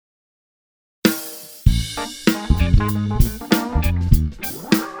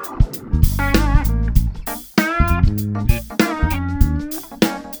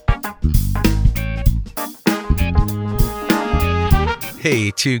Hey,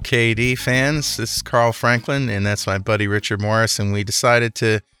 2KD fans, this is Carl Franklin, and that's my buddy Richard Morris, and we decided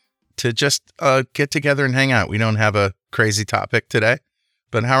to just get together and hang out. We don't have a crazy topic today,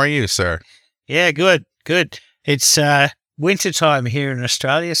 but how are you, sir? Yeah, good. It's winter time here in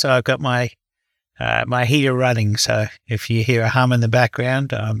Australia, so I've got my heater running, so if you hear a hum in the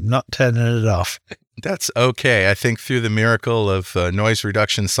background, I'm not turning it off. That's okay. I think through the miracle of noise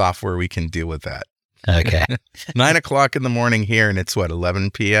reduction software, we can deal with that. Okay. 9 o'clock in the morning here, and it's what,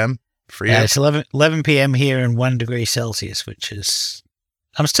 11 p.m. for you? It's 11 p.m. here and 1 degree Celsius, which is,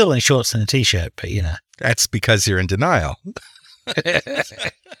 I'm still in shorts and a t-shirt, but you know. That's because you're in denial.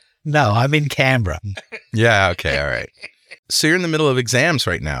 No, I'm in Canberra. Yeah, okay, all right. So you're in the middle of exams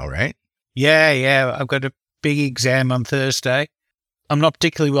right now, right? Yeah. I've got a big exam on Thursday. I'm not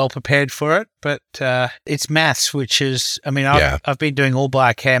particularly well prepared for it, but it's maths, which is, I've been doing all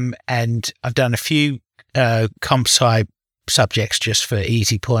biochem, and I've done a few comp sci subjects just for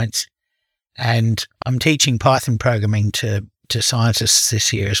easy points. And I'm teaching Python programming to scientists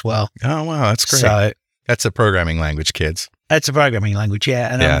this year as well. Oh, wow, that's great. So that's a programming language, kids. That's a programming language,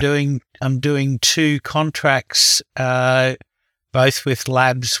 yeah. And yeah. I'm doing 2 contracts, both with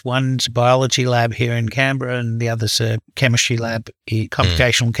labs. One's a biology lab here in Canberra, and the other's a chemistry lab,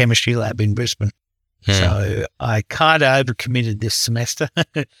 computational chemistry lab in Brisbane. So I kind of overcommitted this semester,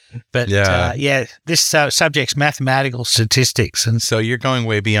 but this subject's mathematical statistics, and so you're going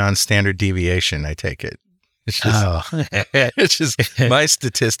way beyond standard deviation. I take it. It's just my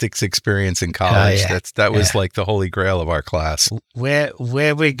statistics experience in college. That was like the holy grail of our class. Where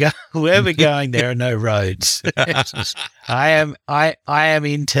we're going, there are no roads. I am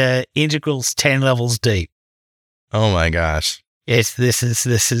into integrals 10 levels deep. Oh my gosh! This is.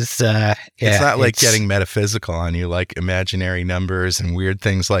 It's not like getting metaphysical on you, like imaginary numbers and weird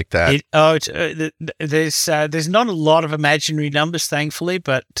things like that. There's not a lot of imaginary numbers, thankfully,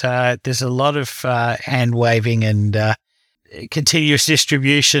 but there's a lot of hand waving and continuous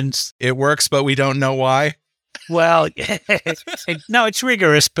distributions. It works, but we don't know why. Well, no, it's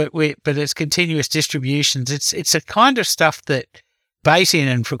rigorous, but it's continuous distributions. It's a kind of stuff that Bayesian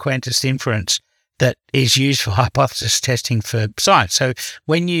and frequentist inference that is used for hypothesis testing for science. So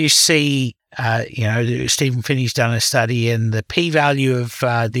when you see, Stephen Finney's done a study, and the p-value of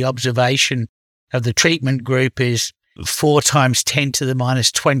the observation of the treatment group is 4 times 10 to the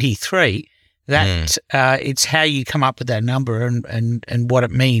minus 23, that it's how you come up with that number and what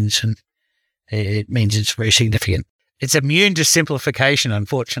it means. And it means it's very significant. It's immune to simplification,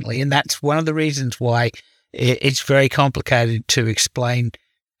 unfortunately, and that's one of the reasons why it's very complicated to explain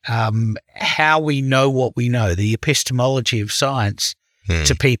how we know what we know, the epistemology of science,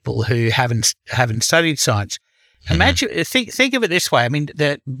 to people who haven't studied science. Imagine, think of it this way. I mean,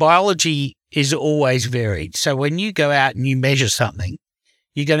 that biology is always varied. So when you go out and you measure something,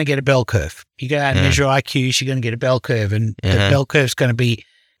 you're going to get a bell curve. You go out and measure IQs, you're going to get a bell curve, and the bell curve is going to be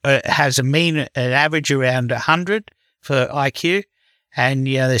has an average around 100 for IQ. And,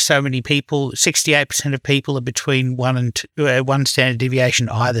 there's so many people, 68% of people are between 1 and 1 standard deviation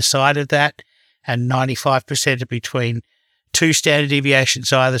either side of that, and 95% are between 2 standard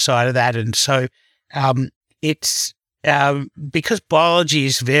deviations either side of that. And so it's because biology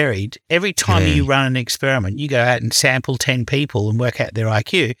is varied, every time you run an experiment, you go out and sample 10 people and work out their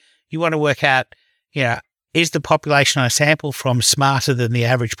IQ. You want to work out, is the population I sample from smarter than the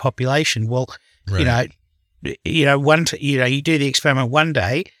average population? Well, right. You do the experiment one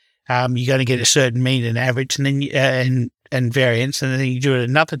day, you're going to get a certain mean and average, and then and variance, and then you do it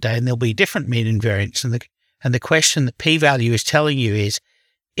another day, and there'll be different mean and variance. And the question the p-value is telling you is,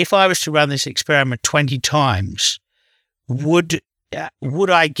 if I was to run this experiment 20 times, would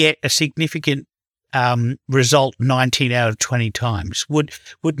I get a significant result 19 out of 20 times? Would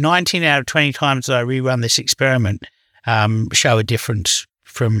 19 out of 20 times that I rerun this experiment show a difference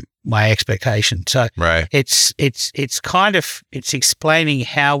from my expectation? So right. It's explaining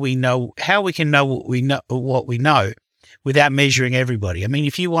how we can know what we know without measuring everybody. I mean,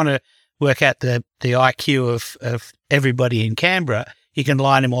 if you want to work out the IQ of everybody in Canberra, you can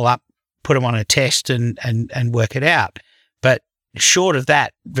line them all up, put them on a test, and work it out. But short of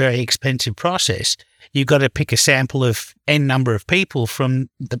that very expensive process, you've got to pick a sample of N number of people from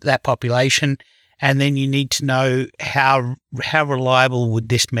that population, and then you need to know how reliable would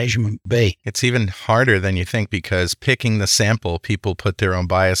this measurement be. It's even harder than you think, because picking the sample, people put their own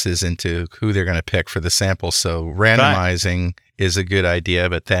biases into who they're going to pick for the sample. So randomizing is a good idea,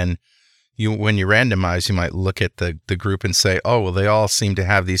 but then when you randomize, you might look at the group and say, oh, well, they all seem to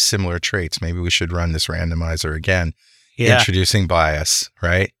have these similar traits. Maybe we should run this randomizer again, introducing bias,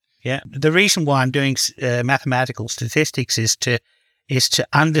 right? Yeah. The reason why I'm doing mathematical statistics is is to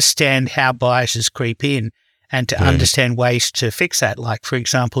understand how biases creep in and to understand ways to fix that. Like, for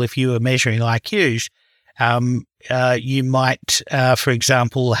example, if you were measuring IQs, you might, for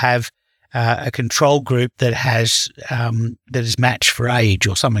example, have a control group that is matched for age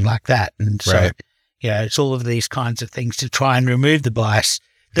or something like that. And so, it's all of these kinds of things to try and remove the bias.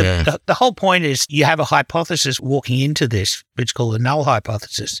 The whole point is you have a hypothesis walking into this, which is called a null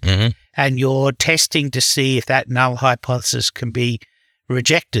hypothesis, and you're testing to see if that null hypothesis can be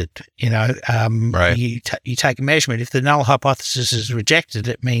rejected. You take a measurement. If the null hypothesis is rejected,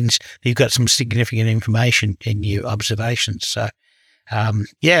 it means you've got some significant information in your observations. So,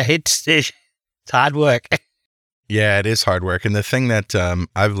 it's hard work. Yeah, it is hard work. And the thing that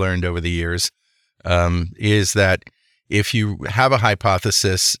I've learned over the years is that if you have a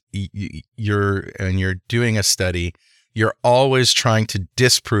hypothesis, you're doing a study, you're always trying to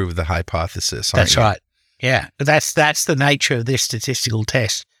disprove the hypothesis. That's right. Yeah, that's the nature of this statistical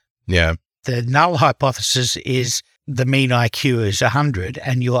test. Yeah. The null hypothesis is the mean IQ is 100,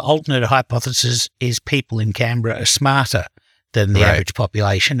 and your alternate hypothesis is people in Canberra are smarter than the average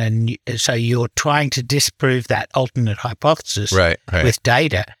population. And so you're trying to disprove that alternate hypothesis with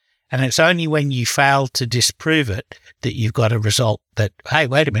data. And it's only when you fail to disprove it that you've got a result that, hey,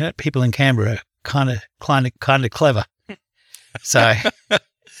 wait a minute, people in Canberra are kind of clever. So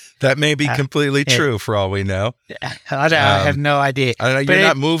that may be completely true for all we know. I have no idea. I don't know, you're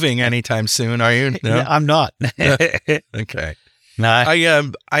not moving anytime soon, are you? No? I'm not. Okay. No.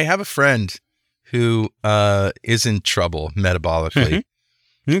 I have a friend who is in trouble metabolically.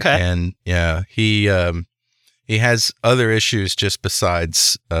 Okay. And he has other issues just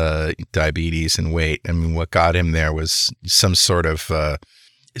besides diabetes and weight. I mean, what got him there was some sort of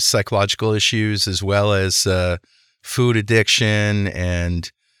psychological issues, as well as food addiction,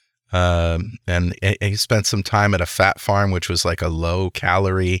 and he spent some time at a fat farm, which was like a low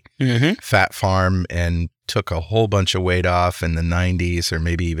calorie fat farm, and took a whole bunch of weight off in the 90s or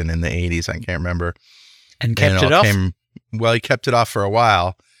maybe even in the 80s. I can't remember. And kept it off? He kept it off for a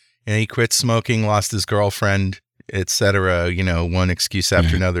while, and he quit smoking, lost his girlfriend, etc. One excuse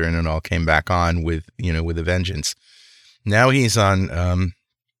after another, and it all came back on with a vengeance. Now he's on,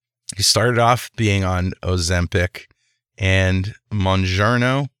 he started off being on Ozempic and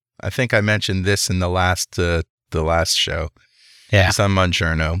Mounjaro. I think I mentioned this in the last show. Yeah. He's on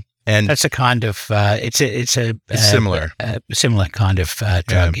Mounjaro. And that's a kind of, it's similar. Similar kind of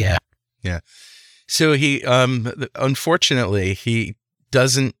drug, yeah. Yeah. So he, unfortunately, he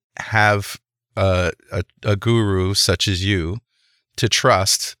doesn't have a guru such as you to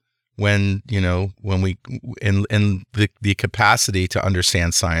trust when we in the capacity to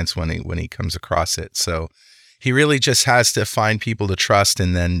understand science when he comes across it. So he really just has to find people to trust,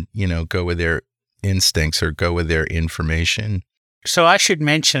 and then go with their instincts or go with their information. So I should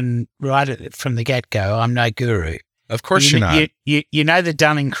mention right from the get-go, I'm no guru. Of course you're not. You know the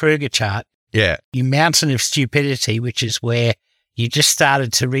Dunning-Kruger chart? Yeah. Your mountain of stupidity, which is where you just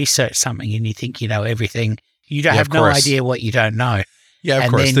started to research something and you think you know everything. You don't have no idea what you don't know. Yeah, of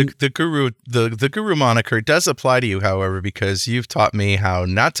course. The guru moniker does apply to you, however, because you've taught me how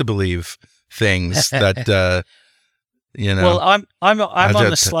not to believe things that Well, I'm on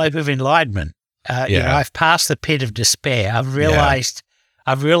the slope of enlightenment. I've passed the pit of despair. I've realized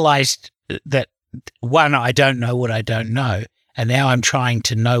that one, I don't know what I don't know, and now I'm trying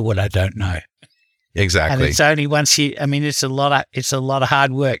to know what I don't know. Exactly. And it's only once it's a lot of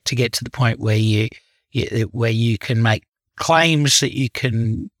hard work to get to the point where you can make claims that you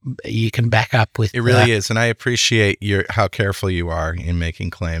can back up with. It really is, and I appreciate how careful you are in making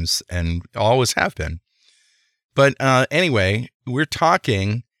claims, and always have been. But anyway, we're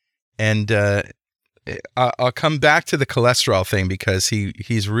talking, and I'll come back to the cholesterol thing, because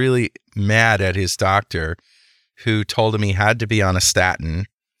he's really mad at his doctor, who told him he had to be on a statin.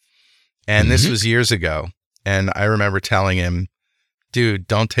 And this was years ago. And I remember telling him, dude,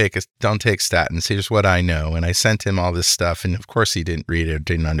 don't take statins. Here's what I know. And I sent him all this stuff. And of course he didn't read it,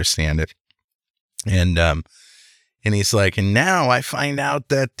 didn't understand it. And he's like, and now I find out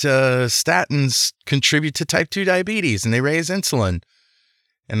that statins contribute to type 2 diabetes and they raise insulin.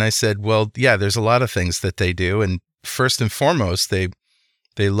 And I said, well, yeah, there's a lot of things that they do. And first and foremost, they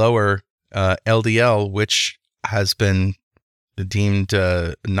lower LDL, which has been deemed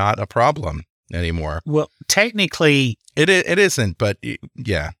not a problem anymore. Well, technically, it isn't, but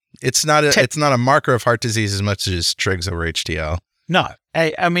yeah, it's not a marker of heart disease as much as trigs over HDL. No,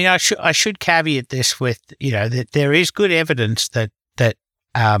 I mean, I should caveat this with that there is good evidence that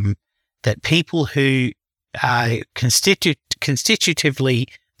people who are constitutively,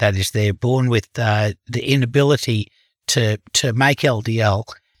 that is, they're born with the inability to make LDL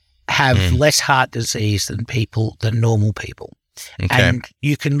have less heart disease than normal people. Okay. And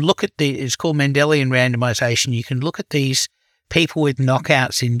you can look at it's called Mendelian randomization. You can look at these people with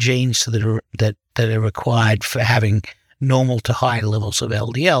knockouts in genes that are required for having normal to high levels of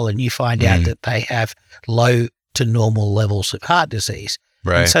LDL, and you find out that they have low to normal levels of heart disease.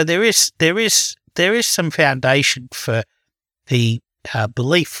 Right. And so there is some foundation for the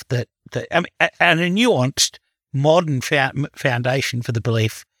belief that and a nuanced modern foundation for the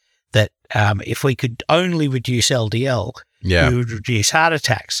belief that if we could only reduce LDL, we would reduce heart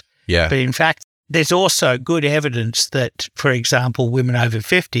attacks. Yeah. But in fact, there's also good evidence that, for example, women over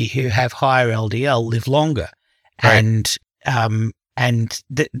 50 who have higher LDL live longer. Right. And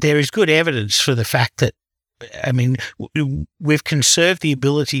there is good evidence for the fact that, I mean, we've conserved the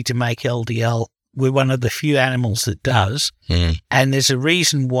ability to make LDL. We're one of the few animals that does. And there's a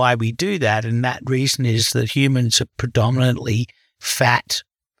reason why we do that. And that reason is that humans are predominantly fat.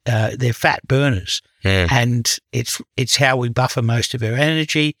 They're fat burners. And it's how we buffer most of our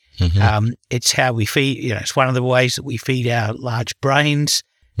energy. It's how we feed, it's one of the ways that we feed our large brains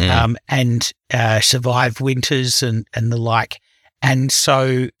and survive winters and the like. And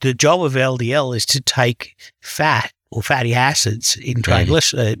so the job of LDL is to take fat or fatty acids in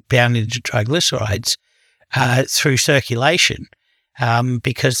bound into triglycerides through circulation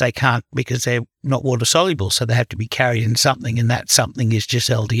because they're not water soluble, so they have to be carried in something, and that something is just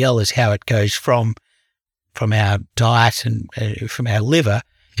LDL, is how it goes from our diet and from our liver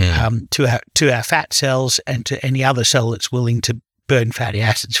to our fat cells and to any other cell that's willing to burn fatty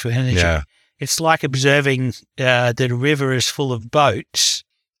acids for energy. Yeah. It's like observing that a river is full of boats.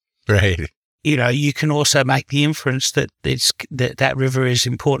 Right. You can also make the inference that that river is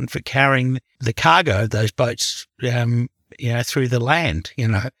important for carrying the cargo of those boats, through the land.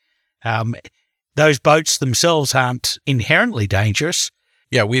 Those boats themselves aren't inherently dangerous.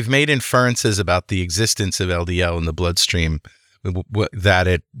 Yeah, we've made inferences about the existence of LDL in the bloodstream, that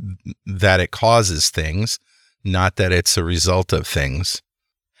it causes things, not that it's a result of things.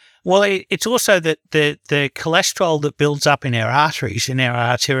 Well, it's also that the cholesterol that builds up in our arteries, in our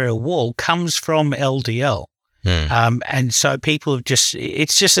arterial wall, comes from LDL. And so people have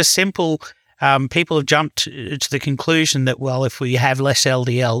it's just a simple, people have jumped to the conclusion that, well, if we have less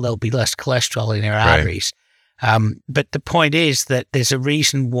LDL, there'll be less cholesterol in our arteries. But the point is that there's a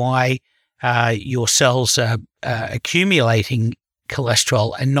reason why your cells are accumulating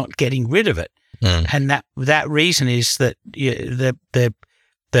cholesterol and not getting rid of it. And that reason is that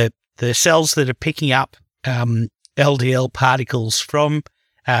the cells that are picking up LDL particles from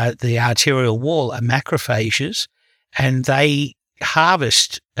the arterial wall are macrophages, and they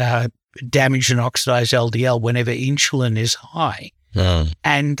harvest damaged and oxidized LDL whenever insulin is high.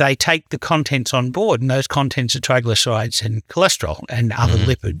 And they take the contents on board, and those contents are triglycerides and cholesterol and other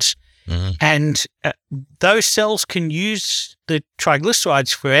lipids. And those cells can use the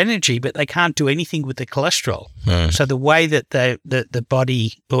triglycerides for energy, but they can't do anything with the cholesterol. So the way that the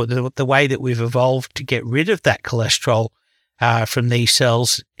body, or the way that we've evolved to get rid of that cholesterol from these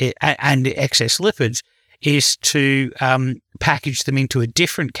cells and excess lipids is to package them into a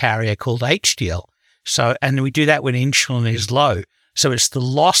different carrier called HDL. And we do that when insulin is low. So it's the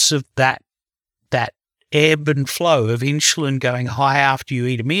loss of that ebb and flow of insulin going high after you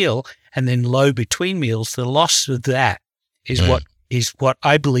eat a meal and then low between meals. The loss of that is what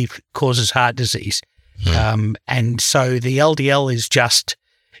I believe causes heart disease. And so the LDL is just,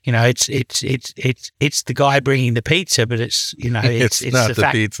 it's the guy bringing the pizza, but it's not the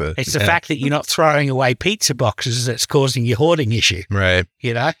fact, pizza. It's the fact that you're not throwing away pizza boxes that's causing your hoarding issue. Right.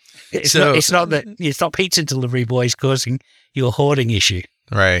 It's not pizza delivery boys causing your hoarding issue.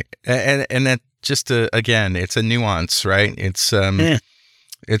 Right. And that just again, it's a nuance, right? It's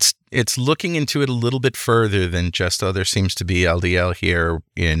it's looking into it a little bit further than just, there seems to be LDL here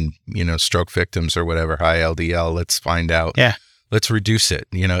in, stroke victims or whatever, high LDL. Let's find out. Yeah. Let's reduce it.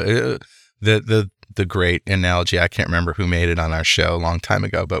 The great analogy, I can't remember who made it on our show a long time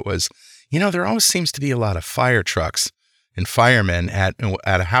ago, but was, there always seems to be a lot of fire trucks and firemen at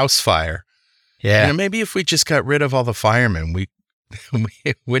a house fire. Yeah. Maybe if we just got rid of all the firemen, we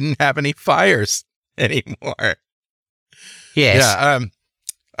wouldn't have any fires anymore. Yes. Yeah.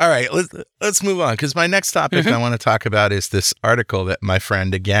 All right. Let's move on, because my next topic I want to talk about is this article that my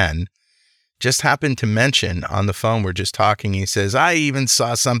friend again just happened to mention on the phone. We're just talking. He says, I even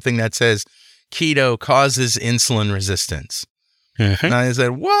saw something that says keto causes insulin resistance. And I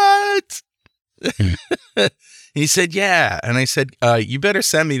said, what? He said, yeah. And I said, you better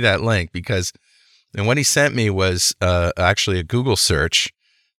send me that link, and what he sent me was actually a Google search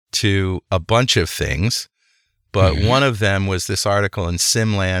to a bunch of things, But one of them was this article in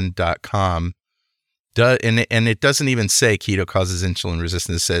simland.com. And it doesn't even say keto causes insulin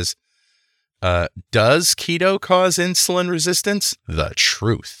resistance. It says, does keto cause insulin resistance? The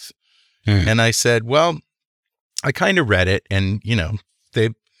truth. And I said, well, I kind of read it, and,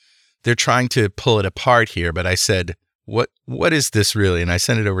 they're trying to pull it apart here. But I said, what is this really? And I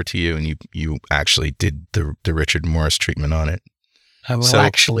sent it over to you, and you actually did the Richard Morris treatment on it.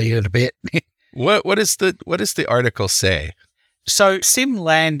 Actually, in a bit. What does the article say? So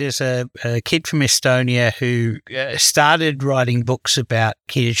Simland is a kid from Estonia who started writing books about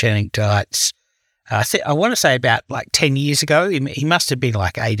ketogenic diets. I want to say about like 10 years ago. He must have been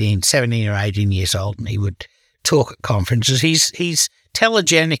like 17 or 18 years old, and he would talk at conferences. He's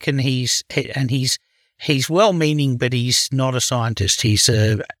telegenic, and he's well-meaning, but he's not a scientist. He's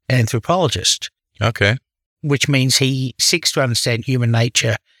an anthropologist. Okay. Which means he seeks to understand human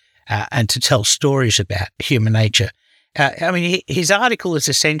nature and to tell stories about human nature. His article is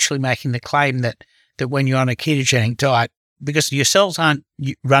essentially making the claim that when you're on a ketogenic diet, because your cells aren't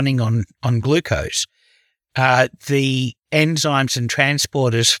running on glucose, the enzymes and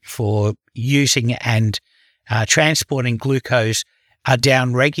transporters for using and transporting glucose are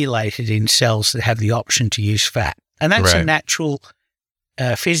down-regulated in cells that have the option to use fat. And that's a natural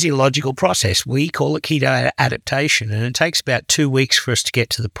physiological process. We call it keto adaptation, and it takes about 2 weeks for us to get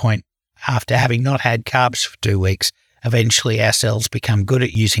to the point after having not had carbs for 2 weeks. Eventually, our cells become good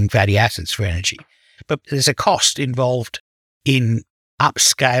at using fatty acids for energy. But there's a cost involved in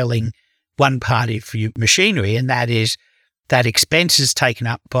upscaling one part of your machinery, and that is that expense is taken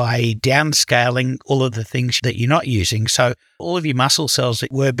up by downscaling all of the things that you're not using. So all of your muscle cells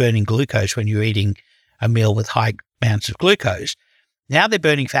that were burning glucose when you're eating a meal with high amounts of glucose, now they're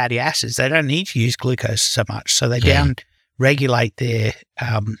burning fatty acids. They don't need to use glucose so much. So they down-regulate their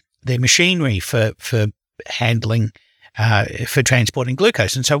machinery for handling for transporting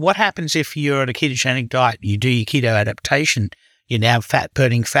glucose. And so what happens if you're on a ketogenic diet, you do your keto adaptation, you're now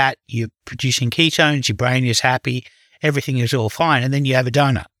burning fat, you're producing ketones, your brain is happy, everything is all fine, and then you have a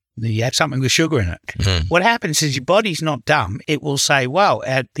donut. You have something with sugar in it. What happens is your body's not dumb. It will say, well,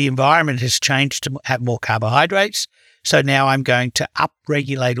 the environment has changed to have more carbohydrates, so now I'm going to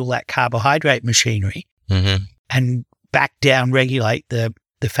up-regulate all that carbohydrate machinery and back down-regulate the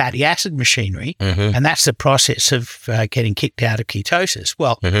fatty acid machinery, and that's the process of getting kicked out of ketosis.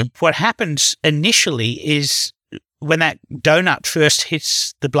 Well, what happens initially is when that donut first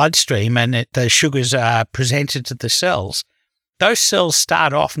hits the bloodstream and the sugars are presented to the cells, those cells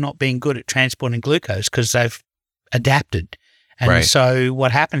start off not being good at transporting glucose because they've adapted. And so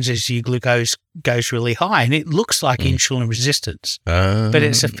what happens is your glucose goes really high, and it looks like insulin resistance. But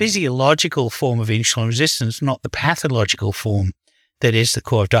it's a physiological form of insulin resistance, not the pathological form that is the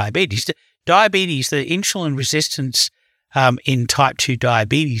core of diabetes. The insulin resistance in type 2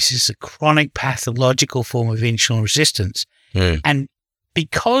 diabetes is a chronic pathological form of insulin resistance. And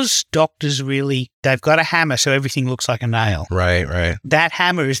because doctors they've got a hammer so everything looks like a nail. Right. That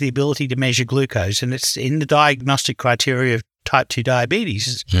hammer is the ability to measure glucose, and it's in the diagnostic criteria of type 2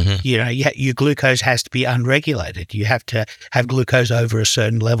 diabetes. Your glucose has to be unregulated. You have to have glucose over a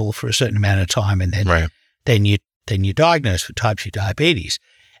certain level for a certain amount of time, and then you're diagnosed with type 2 diabetes.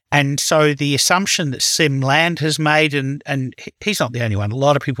 And so the assumption that Simland has made, and he's not the only one, a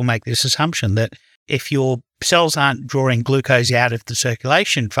lot of people make this assumption that if your cells aren't drawing glucose out of the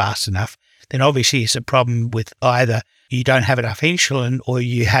circulation fast enough, then obviously it's a problem with either you don't have enough insulin or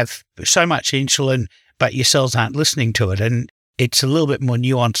you have so much insulin, but your cells aren't listening to it. And it's a little bit more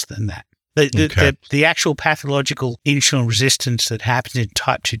nuanced than that. The actual pathological insulin resistance that happens in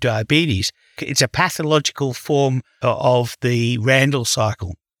type 2 diabetes, it's a pathological form of the Randall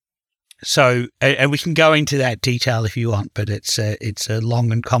cycle. So, and we can go into that detail if you want, but it's a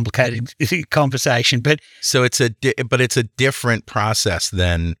long and complicated conversation. But so it's a different process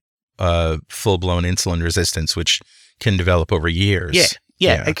than full blown insulin resistance, which can develop over years.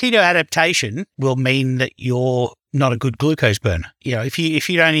 Yeah. A keto adaptation will mean that you're not a good glucose burner. If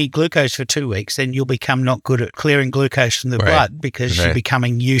you don't eat glucose for 2 weeks, then you'll become not good at clearing glucose from the blood because you're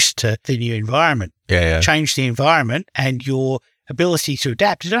becoming used to the new environment. Change the environment and your ability to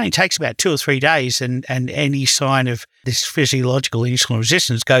adapt. It only takes about 2 or 3 days, and any sign of this physiological insulin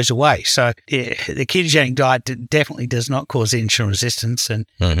resistance goes away. So the ketogenic diet definitely does not cause insulin resistance,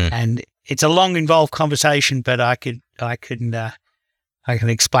 and it's a long, involved conversation, but I can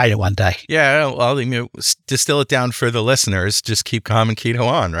explain it one day. Yeah, well, distill it down for the listeners. Just keep calm and keto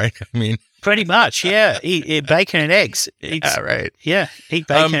on, right? Pretty much, yeah. Eat bacon and eggs. Right. Yeah, eat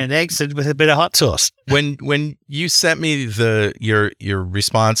bacon and eggs with a bit of hot sauce. When you sent me your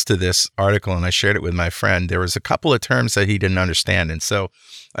response to this article and I shared it with my friend, there was a couple of terms that he didn't understand, and so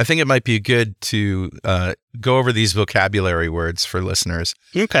I think it might be good to go over these vocabulary words for listeners.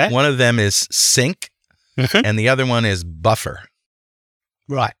 Okay. One of them is sink, and the other one is buffer.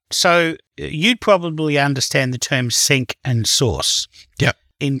 Right. So you'd probably understand the terms sink and source. Yep.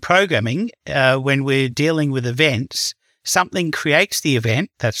 In programming, when we're dealing with events, something creates the event,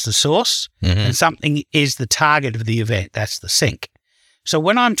 that's the source, and something is the target of the event, that's the sink. So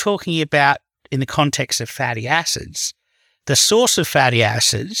when I'm talking about in the context of fatty acids, the source of fatty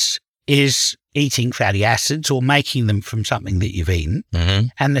acids is eating fatty acids or making them from something that you've eaten,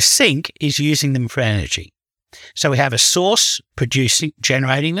 and the sink is using them for energy. So we have a source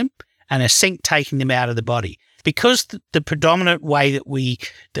generating them, and a sink taking them out of the body. Because the predominant way that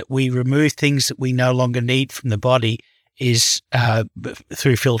we remove things that we no longer need from the body is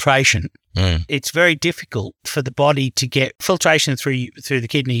through filtration, it's very difficult for the body to get filtration through the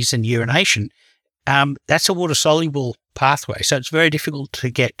kidneys and urination. That's a water-soluble pathway, so it's very difficult to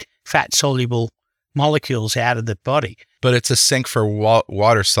get fat-soluble molecules out of the body. But it's a sink for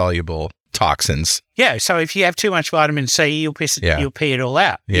water-soluble toxins. Yeah, so if you have too much vitamin C, you'll pee it all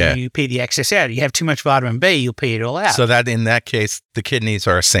out. Yeah. You pee the excess out. You have too much vitamin B, you'll pee it all out. So that in that case, the kidneys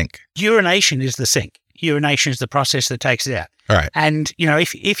are a sink. Urination is the sink. Urination is the process that takes it out. All right. And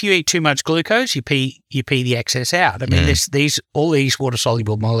if you eat too much glucose, you pee the excess out. I mean, all these water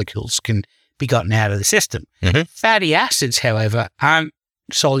soluble molecules can be gotten out of the system. Fatty acids, however, aren't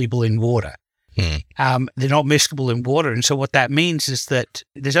soluble in water. They're not miscible in water. And so what that means is that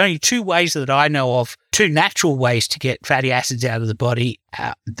there's only two ways that I know of, two natural ways to get fatty acids out of the body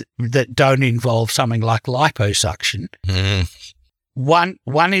that don't involve something like liposuction.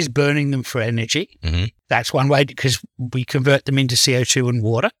 One is burning them for energy. That's one way, because we convert them into CO2 and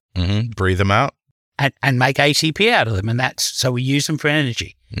water. Breathe them out. And make ATP out of them. And so we use them for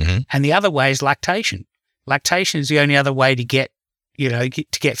energy. And the other way is lactation. Lactation is the only other way to get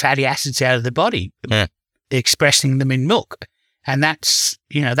fatty acids out of the body, expressing them in milk. And that's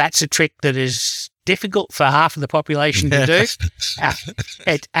a trick that is difficult for half of the population to do.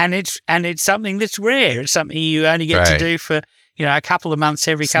 And it's something that's rare. It's something you only get to do for, a couple of months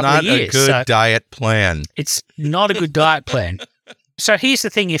every couple of years. It's not a good diet plan. It's not a good diet plan. So here's the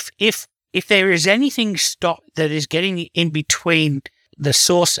thing. If there is anything that is getting in between the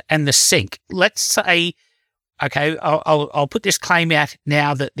source and the sink, let's say, okay, I'll put this claim out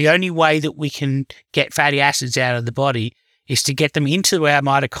now that the only way that we can get fatty acids out of the body is to get them into our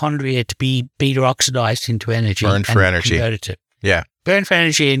mitochondria to be beta oxidized into energy. Burn for energy. Burn for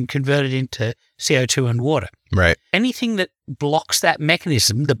energy and convert it into CO2 and water. Right. Anything that blocks that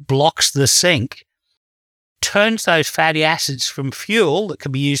mechanism, that blocks the sink, turns those fatty acids from fuel that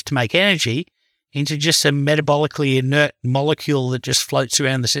can be used to make energy into just a metabolically inert molecule that just floats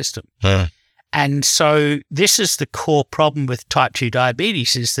around the system. And so this is the core problem with type 2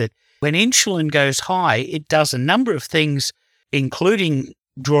 diabetes, is that when insulin goes high, it does a number of things, including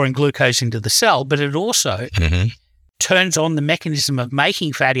drawing glucose into the cell, but it also turns on the mechanism of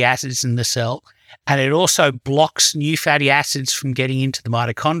making fatty acids in the cell, and it also blocks new fatty acids from getting into the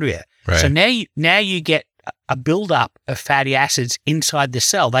mitochondria. Right. So now you get a buildup of fatty acids inside the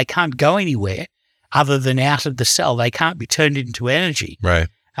cell. They can't go anywhere other than out of the cell. They can't be turned into energy. Right.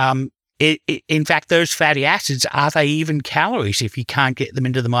 In fact, those fatty acids, are they even calories if you can't get them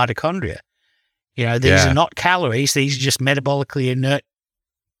into the mitochondria? These are not calories. These are just metabolically inert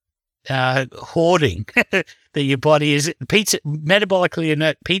hoarding that your body is metabolically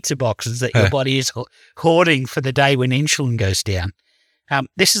inert pizza boxes that your body is hoarding for the day when insulin goes down.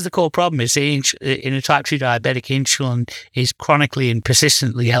 This is the core problem: is in a type 2 diabetic, insulin is chronically and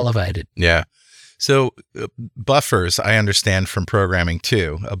persistently elevated. Yeah. So buffers, I understand from programming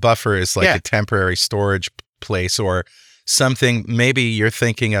too. A buffer is like a temporary storage place or something. Maybe you're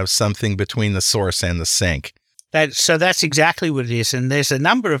thinking of something between the source and the sink. So that's exactly what it is. And there's a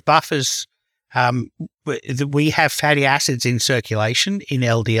number of buffers. We have fatty acids in circulation in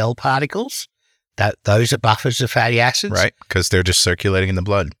LDL particles. Those are buffers of fatty acids. Right, because they're just circulating in the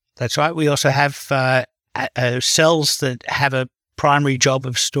blood. That's right. We also have cells that have a primary job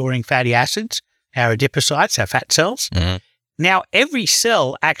of storing fatty acids, our adipocytes, our fat cells. Now, every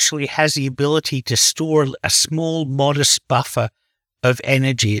cell actually has the ability to store a small, modest buffer of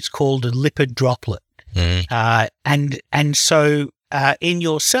energy. It's called a lipid droplet. And so in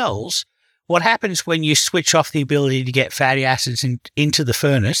your cells, what happens when you switch off the ability to get fatty acids into the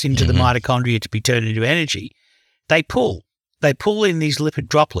furnace, into the mitochondria to be turned into energy? They pull. they pull in these lipid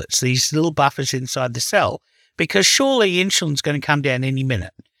droplets, these little buffers inside the cell, because surely insulin's going to come down any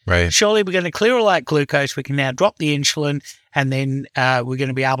minute. Right. Surely we're going to clear all that glucose. We can now drop the insulin, and then we're going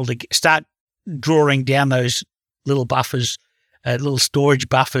to be able to start drawing down those little buffers, little storage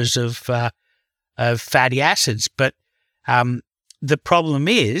buffers of fatty acids. But the problem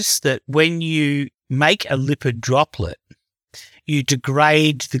is that when you make a lipid droplet, you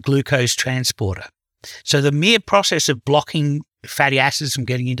degrade the glucose transporter. So the mere process of blocking fatty acids from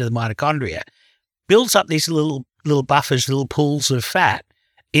getting into the mitochondria builds up these little buffers, little pools of fat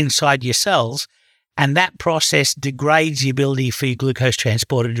inside your cells, and that process degrades the ability for your glucose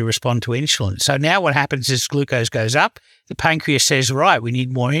transporter to respond to insulin. So now what happens is glucose goes up, the pancreas says, right, we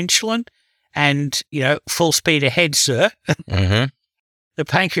need more insulin, and, full speed ahead, sir. Mm-hmm. The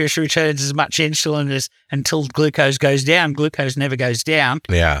pancreas returns as much insulin until glucose goes down. Glucose never goes down.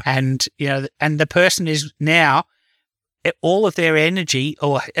 Yeah. And, and the person is now, all of their energy,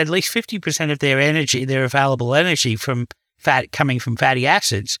 or at least 50% of their energy, their available energy from fat coming from fatty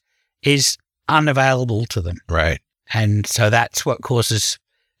acids, is unavailable to them. Right. And so that's what causes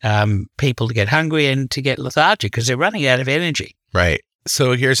people to get hungry and to get lethargic, because they're running out of energy. Right.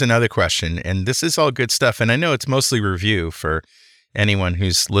 So here's another question, and this is all good stuff, and I know it's mostly review for anyone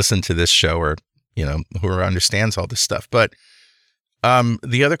who's listened to this show or, who understands all this stuff. But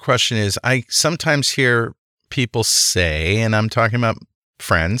the other question is, I sometimes hear people say, and I'm talking about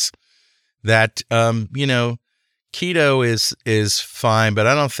friends, that, keto is fine, but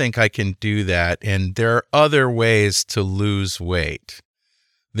I don't think I can do that. And there are other ways to lose weight.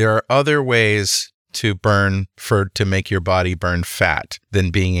 There are other ways to make your body burn fat than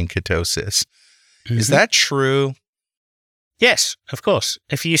being in ketosis. Mm-hmm. Is that true? Yes, of course.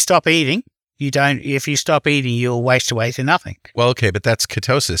 If you stop eating, you'll waste away to nothing. Well, okay, but that's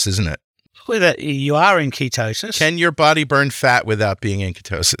ketosis, isn't it? Well, you are in ketosis. Can your body burn fat without being in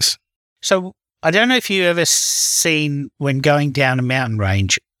ketosis? So I don't know if you've ever seen, when going down a mountain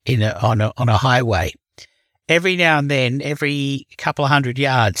range on a highway, every now and then, every couple of 100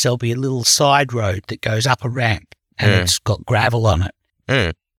 yards, there'll be a little side road that goes up a ramp, and it's got gravel on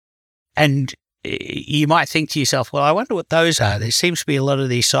it. And you might think to yourself, well, I wonder what those are. There seems to be a lot of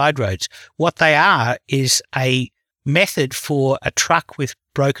these side roads. What they are is a method for a truck with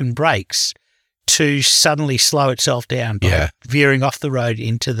broken brakes to suddenly slow itself down by veering off the road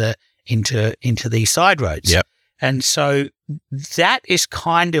into these side roads. Yep. And so that is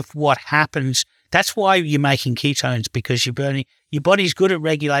kind of what happens. That's why you're making ketones, because your body's good at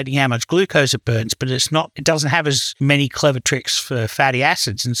regulating how much glucose it burns, but it doesn't have as many clever tricks for fatty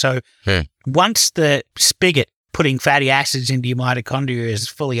acids. And so once the spigot putting fatty acids into your mitochondria is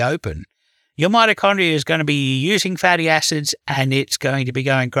fully open, your mitochondria is going to be using fatty acids, and it's going to be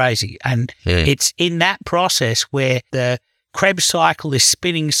going crazy. And it's in that process where the Krebs cycle is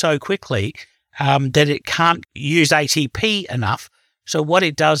spinning so quickly that it can't use ATP enough. So what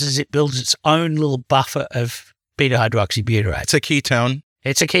it does is it builds its own little buffer of beta-hydroxybutyrate. It's a ketone.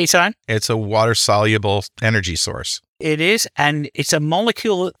 It's a ketone. It's a water-soluble energy source. It is, and it's a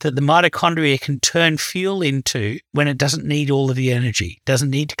molecule that the mitochondria can turn fuel into when it doesn't need all of the energy,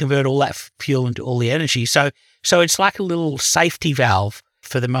 doesn't need to convert all that fuel into all the energy. So it's like a little safety valve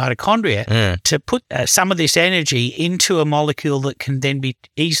for the mitochondria to put some of this energy into a molecule that can then be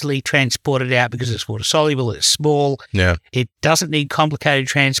easily transported out, because it's water-soluble, it's small, it doesn't need complicated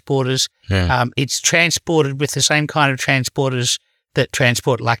transporters. It's transported with the same kind of transporters that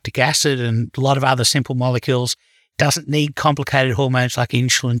transport lactic acid and a lot of other simple molecules. Doesn't need complicated hormones like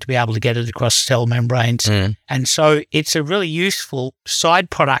insulin to be able to get it across cell membranes. And so it's a really useful side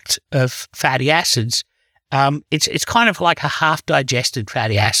product of fatty acids. It's kind of like a half-digested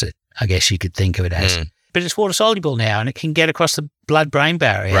fatty acid, I guess you could think of it as. But it's water-soluble now, and it can get across the blood-brain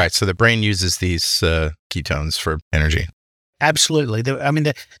barrier. Right, so the brain uses these ketones for energy. Absolutely.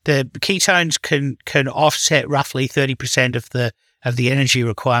 The ketones can offset roughly 30% of the energy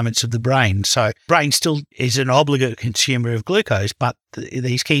requirements of the brain. So brain still is an obligate consumer of glucose, but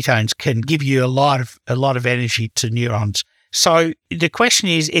these ketones can give you a lot of energy to neurons. So the question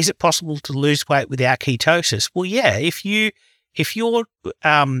is it possible to lose weight without ketosis? Well, yeah. If your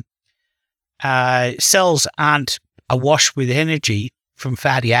cells aren't awash with energy from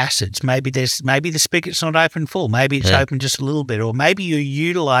fatty acids, maybe the spigot's not open full, maybe it's open just a little bit, or maybe you're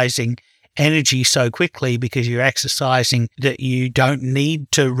utilizing energy so quickly because you're exercising that you don't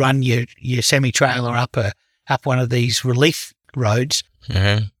need to run your semi-trailer up one of these relief roads,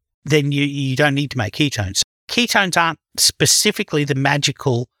 then you don't need to make ketones. Ketones aren't specifically the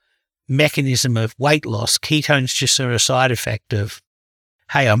magical mechanism of weight loss. Ketones just are a side effect of,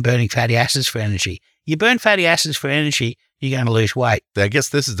 hey, I'm burning fatty acids for energy. You burn fatty acids for energy, you're going to lose weight. I guess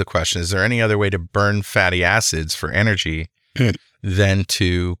this is the question. Is there any other way to burn fatty acids for energy than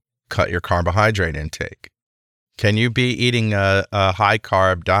to cut your carbohydrate intake? Can you be eating a high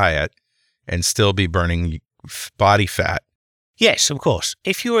carb diet and still be burning body fat? Yes, of course.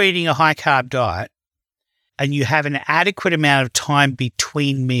 If you're eating a high carb diet and you have an adequate amount of time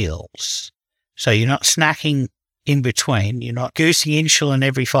between meals, so you're not snacking in between, you're not goosing insulin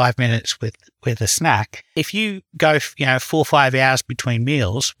every 5 minutes with a snack. If you go, 4 or 5 hours between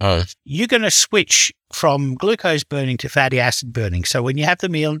meals, you're going to switch from glucose burning to fatty acid burning. So when you have the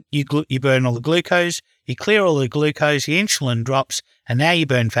meal, you burn all the glucose, you clear all the glucose, your insulin drops, and now you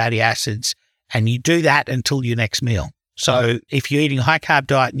burn fatty acids, and you do that until your next meal. So if you're eating a high carb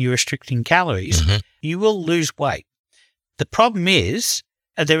diet and you're restricting calories, you will lose weight. The problem is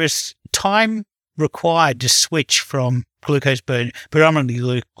there is time required to switch from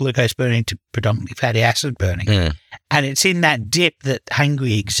predominantly glucose burning to predominantly fatty acid burning. And it's in that dip that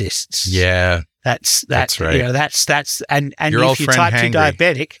hungry exists. Yeah. That's right. And your if you're type 2 hangry.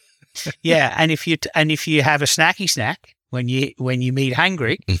 diabetic, and if you have a snacky snack when you meet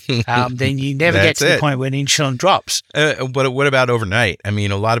hungry, then you never get to the point when insulin drops. What about overnight? I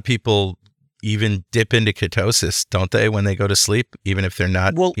mean, a lot of people even dip into ketosis, don't they, when they go to sleep, even if they're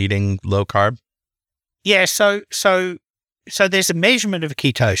not eating low carb? Yeah, so there's a measurement of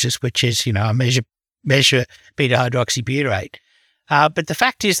ketosis, which is, a measure beta-hydroxybutyrate. But the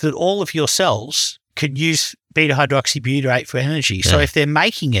fact is that all of your cells can use beta-hydroxybutyrate for energy. So if they're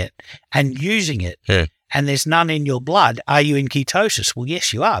making it and using it and there's none in your blood, are you in ketosis? Well,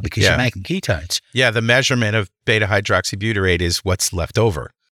 yes, you are, because you're making ketones. Yeah, the measurement of beta-hydroxybutyrate is what's left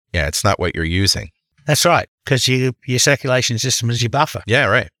over. Yeah, it's not what you're using. That's right, because your circulation system is your buffer. Yeah,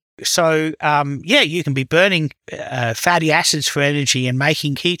 right. So, you can be burning fatty acids for energy and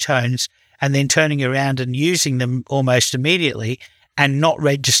making ketones and then turning around and using them almost immediately and not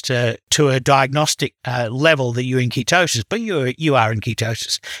register to a diagnostic level that you're in ketosis, but you are in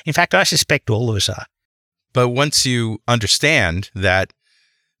ketosis. In fact, I suspect all of us are. But once you understand that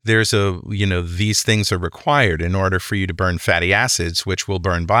there's these things are required in order for you to burn fatty acids, which will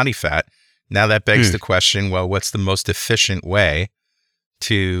burn body fat, now that begs the question, well, what's the most efficient way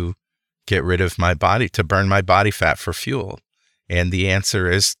to get rid of my body, to burn my body fat for fuel? And the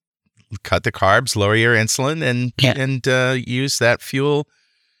answer is cut the carbs, lower your insulin, and use that fuel,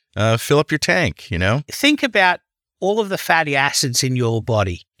 fill up your tank, Think about all of the fatty acids in your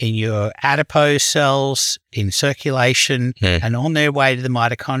body, in your adipose cells, in circulation, and on their way to the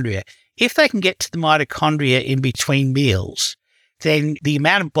mitochondria. If they can get to the mitochondria in between meals, then the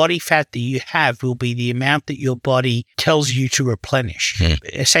amount of body fat that you have will be the amount that your body tells you to replenish,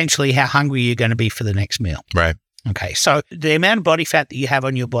 essentially how hungry you're going to be for the next meal. Right. Okay, so the amount of body fat that you have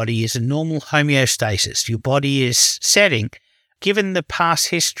on your body is a normal homeostasis. Your body is setting, given the past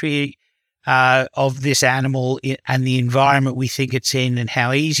history of this animal and the environment we think it's in and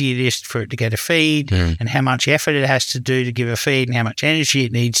how easy it is for it to get a feed and how much effort it has to do to give a feed and how much energy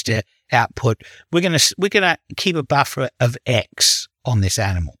it needs to output, we're going to keep a buffer of X on this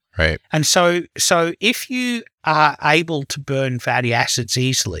animal. Right. And so if you are able to burn fatty acids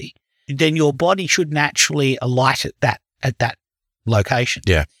easily, then your body should naturally alight at that location.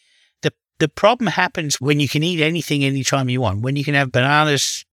 Yeah. The problem happens when you can eat anything anytime you want, when you can have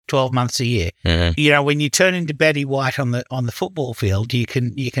bananas 12 months a year. When you turn into Betty White on the football field, you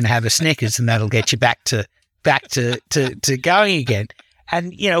can have a Snickers and that'll get you back to going again.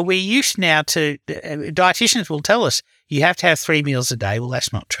 And, we're used now to, dietitians will tell us you have to have 3 meals a day. Well,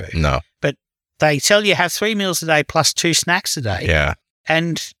 that's not true. No. But they tell you have 3 meals a day plus 2 snacks a day. Yeah.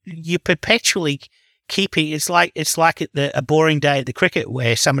 And you perpetually keeping, it's like a boring day at the cricket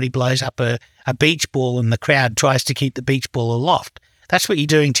where somebody blows up a beach ball and the crowd tries to keep the beach ball aloft. That's what you're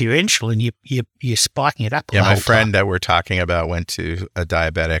doing to your insulin. You're spiking it up. Yeah, my friend that we're talking about went to a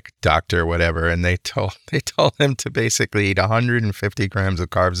diabetic doctor or whatever, and they told him to basically eat 150 grams of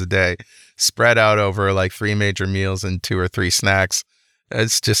carbs a day, spread out over like 3 major meals and 2 or 3 snacks.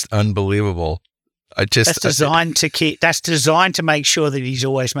 It's just unbelievable. That's designed to make sure that he's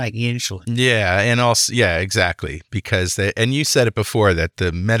always making insulin. Yeah, and also exactly, because and you said it before that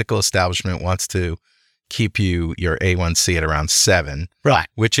the medical establishment wants to keep your A1C at around 7, right?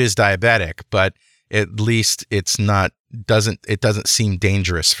 Which is diabetic, but at least it doesn't seem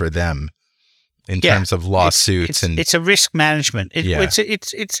dangerous for them in terms of lawsuits. It's a risk management.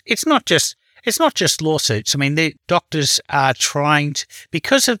 It's not just lawsuits. I mean, the doctors are trying to,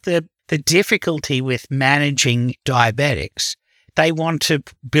 because of the difficulty with managing diabetics, they want to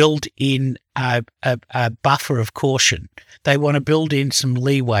build in a buffer of caution. They want to build in some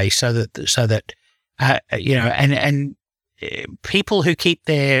leeway so that and people who keep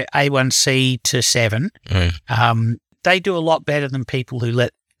their A1C to 7, they do a lot better than people who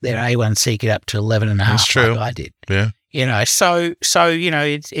let their A1C get up to 11.5. That's true. Like I did. Yeah. So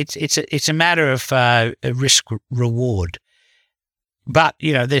it's a matter of a risk reward. But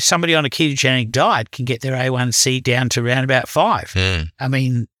there's somebody on a ketogenic diet can get their A1C down to around about 5. I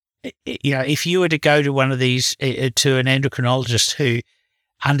mean, if you were to go to one of these to an endocrinologist who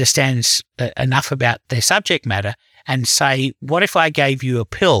understands enough about their subject matter and say, what if I gave you a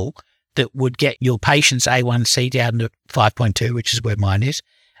pill that would get your patient's A1C down to 5.2, which is where mine is,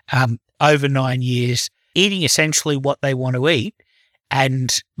 over 9 years, eating essentially what they want to eat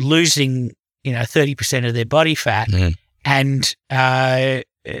and losing, 30% of their body fat, and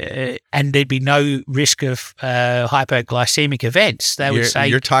there'd be no risk of hypoglycemic events. They would say,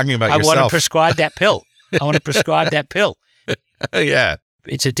 "You're talking about yourself. I want to prescribe that pill. I want to prescribe that pill." Yeah.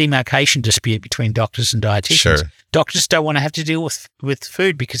 It's a demarcation dispute between doctors and dietitians. Sure. Doctors don't want to have to deal with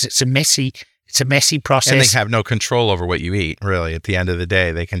food because it's a messy process. And they have no control over what you eat, really. At the end of the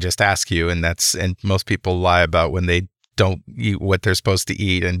day, they can just ask you, and most people lie about when they don't eat what they're supposed to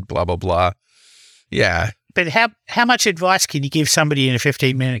eat and blah, blah, blah. Yeah. But how much advice can you give somebody in a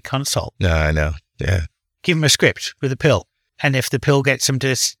 15-minute consult? No, I know. Yeah. Give them a script with a pill. And if the pill gets them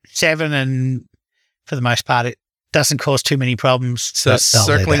to 7, and for the most part, it doesn't cause too many problems. So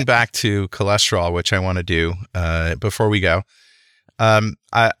circling back to cholesterol, which I want to do before we go,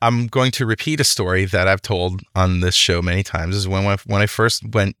 I'm going to repeat a story that I've told on this show many times. This is when I first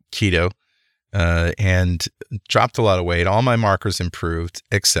went keto and dropped a lot of weight. All my markers improved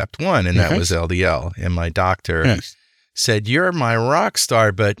except one, and that was LDL. And my doctor said, "You're my rock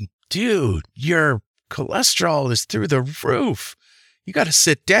star, but dude, your cholesterol is through the roof. You got to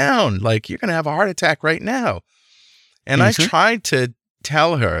sit down. Like, you're going to have a heart attack right now." And I tried to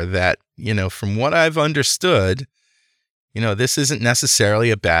tell her that, from what I've understood, this isn't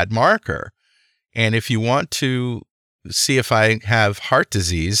necessarily a bad marker. And if you want to see if I have heart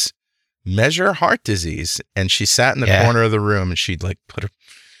disease, measure heart disease. And she sat in the corner of the room, and she'd put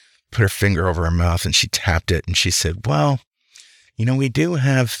her finger over her mouth, and she tapped it, and she said, "Well, we do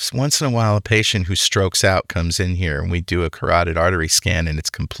have once in a while a patient who strokes out comes in here, and we do a carotid artery scan, and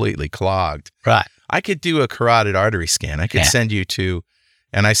it's completely clogged. Right. I could do a carotid artery scan. I could send you to,"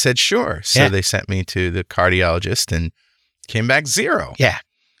 and I said, "Sure." So they sent me to the cardiologist and came back 0. Yeah.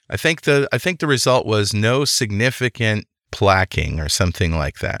 I think the result was no significant plaquing or something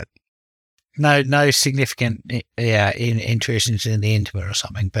like that. No significant intrusions in the intima or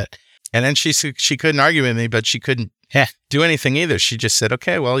something. And then she couldn't argue with me, but she couldn't do anything either. She just said,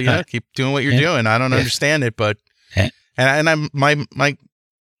 "Okay, well, keep doing what you're doing. I don't understand it, but," and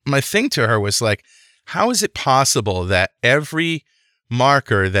my thing to her was like, how is it possible that every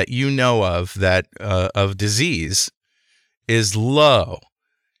marker that you know of that of disease is low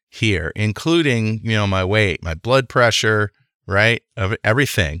here, including, my weight, my blood pressure, right? Of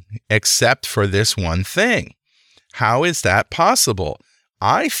everything except for this one thing. How is that possible?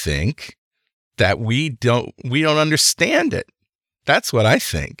 I think that we don't understand it. That's what I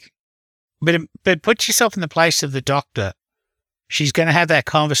think. But put yourself in the place of the doctor. She's going to have that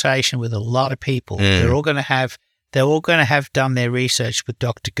conversation with a lot of people. They're all going to have done their research with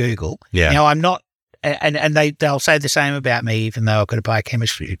Dr. Google. Yeah. Now, I'm not, and they'll say the same about me, even though I've got a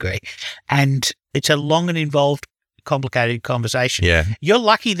biochemistry degree. And it's a long and involved, complicated conversation. Yeah. You're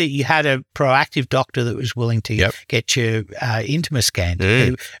lucky that you had a proactive doctor that was willing to get your intima scanned.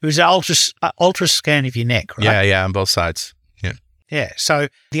 It was an ultra scan of your neck, right? Yeah, on both sides. Yeah. So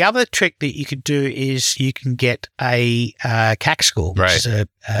the other trick that you could do is you can get a CAC score, which is a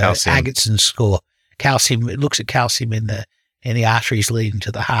Agatston score. Calcium. It looks at calcium in the arteries leading to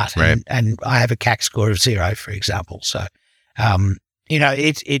the heart. And I have a CAC score of 0, for example. So,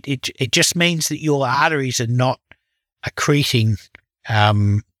 it just means that your arteries are not accreting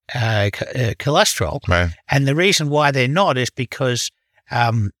cholesterol. Right. And the reason why they're not is because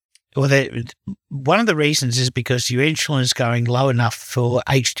one of the reasons is because your insulin is going low enough for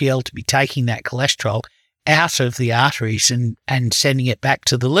HDL to be taking that cholesterol out of the arteries and sending it back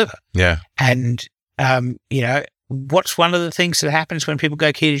to the liver. Yeah. And, what's one of the things that happens when people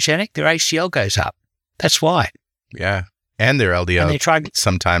go ketogenic? Their HDL goes up. That's why. Yeah. And their LDL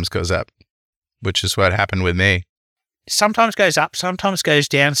sometimes goes up, which is what happened with me. Sometimes goes up, sometimes goes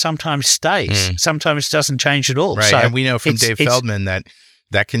down, sometimes stays, sometimes doesn't change at all. Right. So and we know from Dave Feldman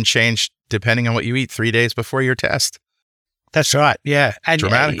that can change depending on what you eat 3 days before your test. That's right. Yeah. And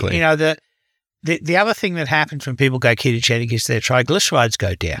dramatically. The other thing that happens when people go ketogenic is their triglycerides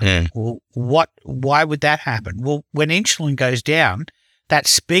go down. Well, why would that happen? Well, when insulin goes down, that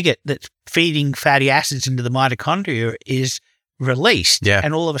spigot that's feeding fatty acids into the mitochondria is released. Yeah.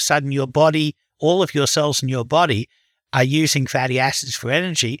 And all of a sudden your body, all of your cells in your body are using fatty acids for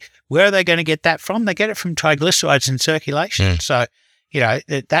energy. Where are they going to get that from? They get it from triglycerides in circulation. So,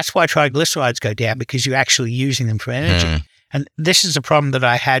 that's why triglycerides go down, because you're actually using them for energy. And this is a problem that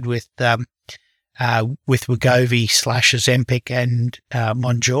I had with Wegovy / Ozempic and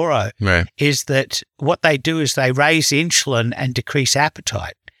Mounjaro, is that what they do is they raise insulin and decrease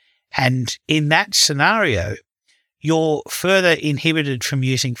appetite. And in that scenario, you're further inhibited from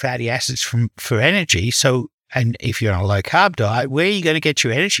using fatty acids for energy. So, and if you're on a low carb diet, where are you going to get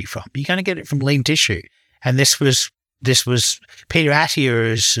your energy from? You're going to get it from lean tissue. And this was Peter Attia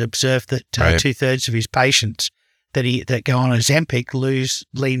has observed that 2/3 of his patients that go on Ozempic lose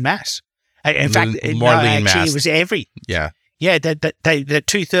lean mass. In fact, more lean mass. It was that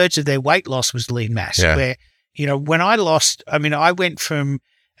 2/3 of their weight loss was lean mass. Yeah. Where, when I went from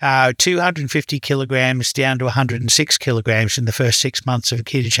 250 kilograms down to 106 kilograms in the first 6 months of a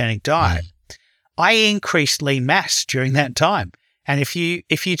ketogenic diet. I increased lean mass during that time. And if you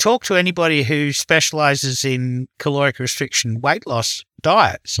talk to anybody who specializes in caloric restriction weight loss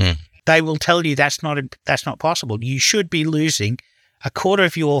diets, they will tell you that's not possible. You should be losing a quarter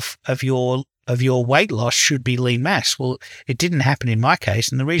of your weight loss should be lean mass. Well, it didn't happen in my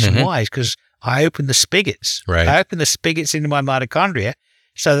case, and the reason why is because I opened the spigots. Right. I opened the spigots into my mitochondria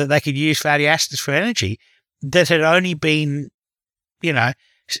so that they could use fatty acids for energy that had only been,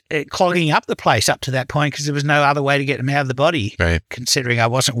 clogging up the place up to that point, because there was no other way to get them out of the body, considering I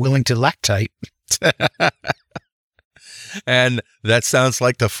wasn't willing to lactate. And that sounds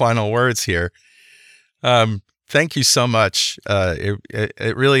like the final words here. Thank you so much.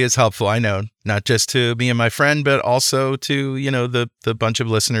 It really is helpful. I know, not just to me and my friend, but also to, the bunch of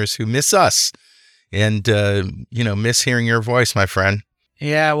listeners who miss us and, miss hearing your voice, my friend.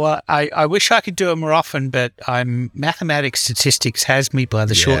 Yeah, well, I wish I could do it more often, but mathematics statistics has me by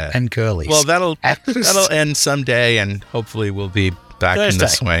the short and curlies. Well, that'll end someday, and hopefully we'll be back in the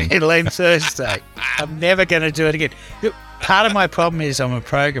swing. It'll end Thursday. I'm never going to do it again. Part of my problem is I'm a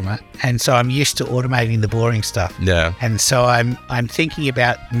programmer, and so I'm used to automating the boring stuff. Yeah. And so I'm thinking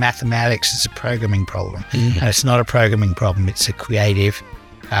about mathematics as a programming problem, and it's not a programming problem. It's a creative,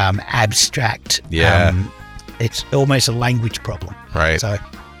 abstract. It's almost a language problem. Right. So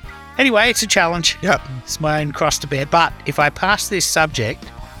anyway, it's a challenge. Yep. It's my own cross to bear. But if I pass this subject,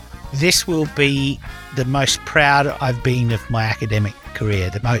 this will be the most proud I've been of my academic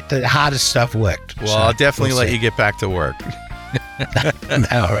career, the hardest I've worked. Well, I'll definitely let you get back to work.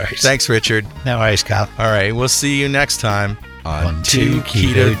 No worries. Thanks, Richard. No worries, Carl. All right. We'll see you next time on Two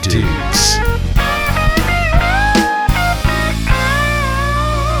Keto Dudes.